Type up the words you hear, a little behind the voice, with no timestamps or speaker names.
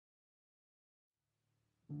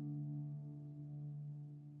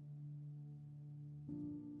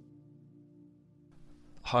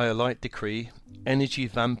Higher Light Decree, Energy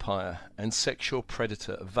Vampire and Sexual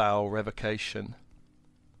Predator Vow Revocation.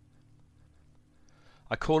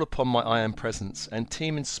 I call upon my I Am Presence and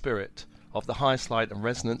Team in Spirit of the highest light and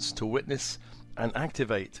resonance to witness and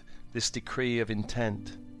activate this decree of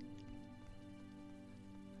intent.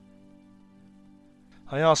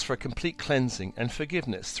 I ask for a complete cleansing and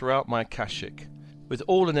forgiveness throughout my Akashic, with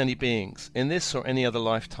all and any beings in this or any other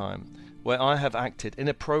lifetime where I have acted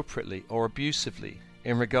inappropriately or abusively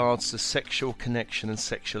in regards to sexual connection and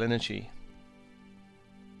sexual energy,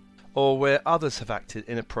 or where others have acted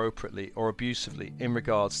inappropriately or abusively in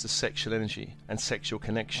regards to sexual energy and sexual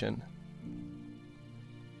connection.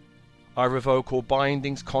 I revoke all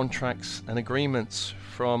bindings, contracts and agreements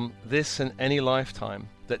from this and any lifetime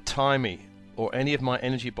that tie me or any of my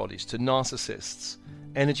energy bodies to narcissists,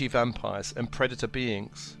 energy vampires and predator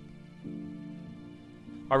beings.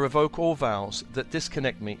 I revoke all vows that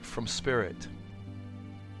disconnect me from spirit.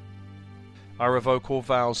 I revoke all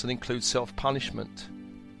vows that include self-punishment.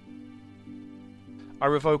 I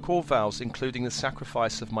revoke all vows including the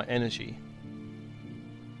sacrifice of my energy.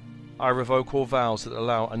 I revoke all vows that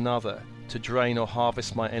allow another to drain or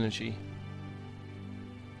harvest my energy.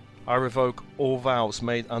 I revoke all vows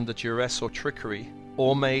made under duress or trickery,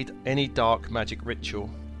 or made any dark magic ritual.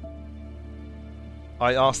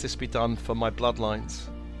 I ask this be done for my bloodlines.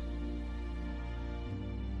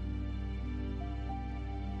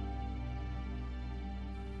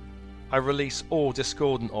 I release all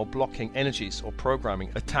discordant or blocking energies or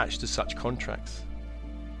programming attached to such contracts.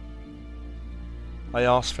 I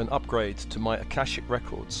ask for an upgrade to my Akashic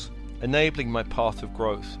records, enabling my path of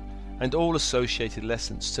growth and all associated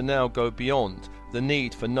lessons to now go beyond the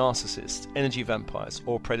need for narcissists, energy vampires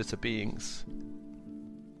or predator beings.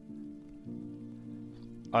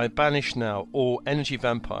 I banish now all energy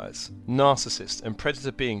vampires, narcissists and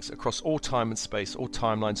predator beings across all time and space, all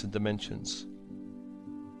timelines and dimensions.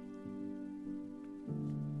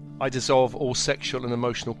 I dissolve all sexual and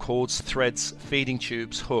emotional cords, threads, feeding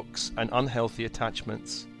tubes, hooks and unhealthy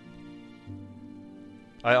attachments.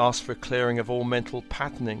 I ask for a clearing of all mental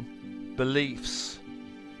patterning, beliefs,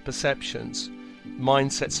 perceptions,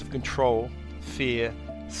 mindsets of control, fear,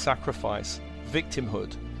 sacrifice,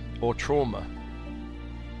 victimhood or trauma.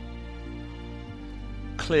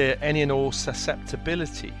 Clear any and all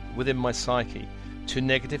susceptibility within my psyche to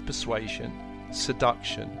negative persuasion,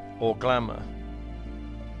 seduction or glamour.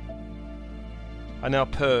 I now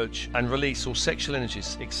purge and release all sexual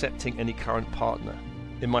energies accepting any current partner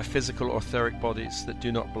in my physical or etheric bodies that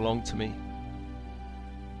do not belong to me.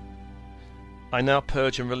 I now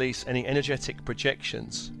purge and release any energetic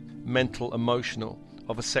projections, mental, emotional,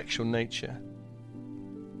 of a sexual nature.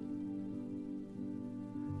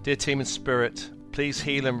 Dear Team in Spirit, please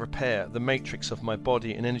heal and repair the matrix of my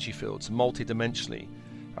body and energy fields multidimensionally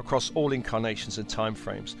across all incarnations and time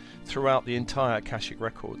frames throughout the entire Akashic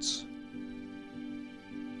records.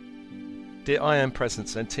 Dear I Am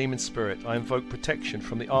Presence and Team in Spirit, I invoke protection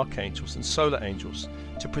from the archangels and solar angels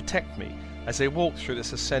to protect me as I walk through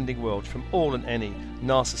this ascending world from all and any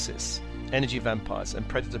narcissists, energy vampires and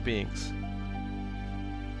predator beings.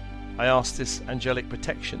 I ask this angelic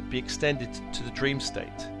protection be extended to the dream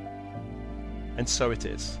state, and so it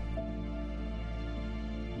is.